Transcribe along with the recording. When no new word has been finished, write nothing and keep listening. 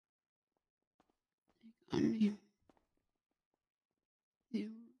I mean, you,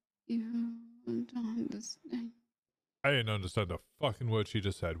 you don't understand. I didn't understand the fucking word she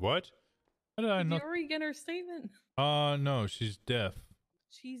just said. What? How did I Did you not? already get her statement? No, she's deaf.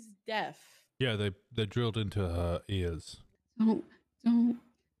 She's deaf. Yeah, they drilled into her ears. Don't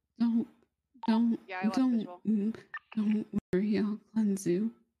Yeah, I watched visual. don't worry, I'll cleanse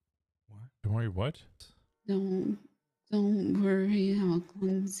you. What? Don't worry, what? Don't worry, I'll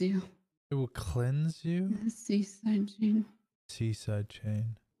cleanse you. It will cleanse you? The Seaside Chain. Seaside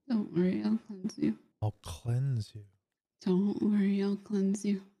Chain. Don't worry, I'll cleanse you. I'll cleanse you. Don't worry, I'll cleanse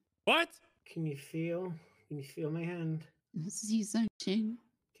you. What? Can you feel my hand? The Seaside Chain.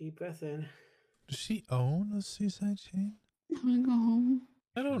 Deep breath in. Does she own a Seaside Chain? I wanna go home.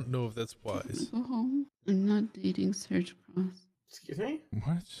 I don't know if that's wise. I wanna go home. I'm not dating Serge Cross. Excuse me?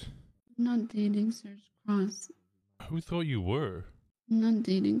 What? I'm not dating Serge Cross. Who thought you were? I'm not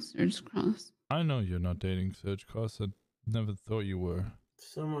dating Serge Cross. I know you're not dating Serge Cross. I never thought you were.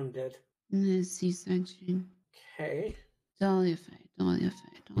 Someone did. The Seaside Chain. Okay. Dahlia Fey.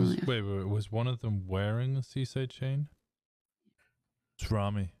 Wait, was one of them wearing a Seaside Chain? It's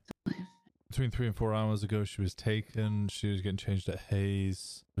Rami. Between 3 and 4 hours ago, she was taken. She was getting changed at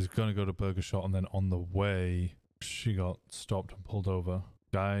Hayes. Was going to go to Burger Shot, and then on the way, she got stopped and pulled over.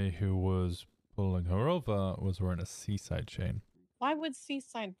 Guy who was pulling her over was wearing a Seaside Chain. Why would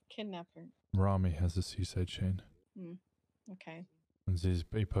Seaside kidnap her? Rami has a Seaside Chain. Okay. And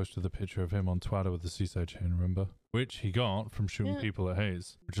he posted the picture of him on Twitter with the Seaside Chain, remember? Which he got from shooting people at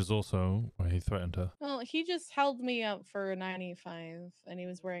Hayes, which is also where he threatened her. Well, he just held me up for a 95, and he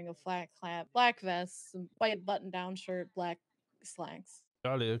was wearing a flat cap, black vest, white button-down shirt, black slacks.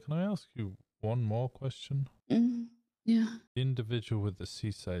 Dahlia, can I ask you one more question? Yeah. The individual with the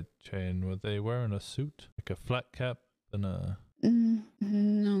Seaside Chain, were they wearing a suit? Like a flat cap and a...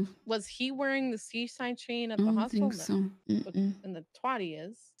 No. Was he wearing the Seaside Chain at I the don't hospital? think so. And the twatty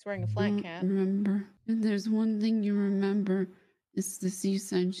is. He's wearing a flat cap. Remember. If there's one thing you remember, it's the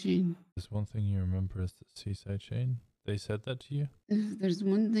Seaside Chain. There's one thing you remember is the Seaside Chain? They said that to you? If there's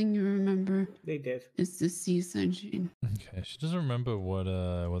one thing you remember, they did. It's the Seaside Chain. Okay, she doesn't remember what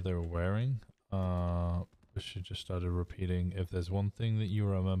they were wearing. But she just started repeating, if there's one thing that you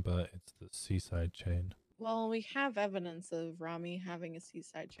remember, it's the Seaside Chain. Well, we have evidence of Rami having a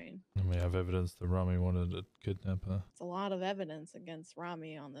Seaside Chain. And we have evidence that Rami wanted to kidnap her. It's a lot of evidence against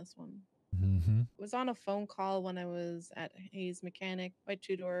Rami on this one. Mm-hmm. I was on a phone call when I was at Hayes Mechanic. White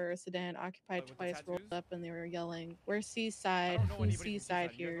two-door sedan, occupied twice, rolled up, and they were yelling, "Where's Seaside? Who's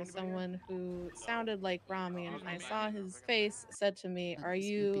Seaside here?" Someone who sounded like Rami, and I saw his face, said to me, "Are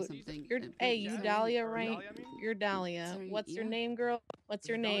you, hey, you Dahlia, right? You're Dahlia. What's your name, girl? What's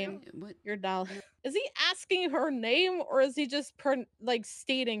your name? You're Dahlia." Is he asking her name, or is he just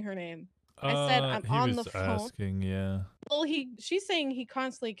stating her name? I said, I'm on the phone. Asking, yeah. Well, she's saying he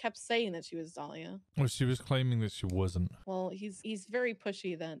constantly kept saying that she was Dahlia. Well, she was claiming that she wasn't. Well, he's very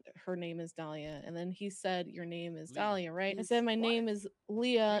pushy that her name is Dahlia, and then he said, "Your name is Dahlia, right?" I said, "My name is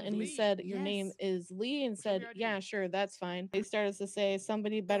Leah," and he said, "Your name is Lee," and said, "Yeah, sure, that's fine." He started to say,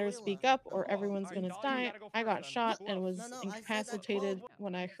 "Somebody better speak up, or everyone's gonna die." I got shot and was incapacitated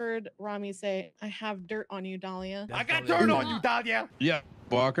when I heard Rami say, "I have dirt on you, Dahlia." I got dirt on you, Dahlia. Yeah.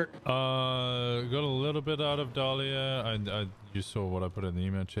 Walker. Got a little bit out of Dahlia. You saw what I put in the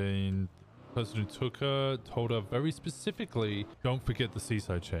email chain. The person who took her told her very specifically, don't forget the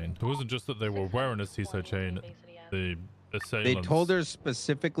Seaside Chain. It wasn't just that they were wearing a Seaside Chain. The assailants... They told her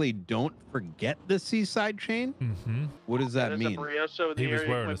specifically, don't forget the Seaside Chain? Mm-hmm. What does that mean? He was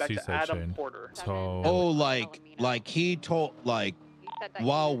wearing a Seaside Chain. So... Oh, like he told, like,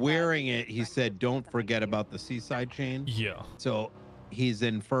 while wearing it, he said, don't forget about the Seaside Chain? Yeah. So... he's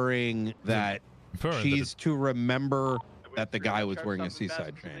inferring that she's to remember that the guy was wearing a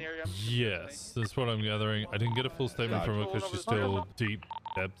Seaside Chain. Yes, that's what I'm gathering. I didn't get a full statement from her because she's still deep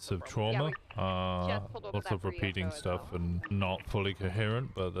depths of trauma. Lots of repeating stuff and not fully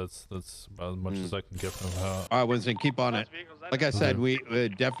coherent, but that's about as much as I can get from her. All right, Winston, keep on it. Like I said, we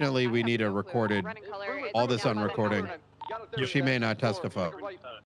definitely we need a recorded, all this on recording. She may not testify.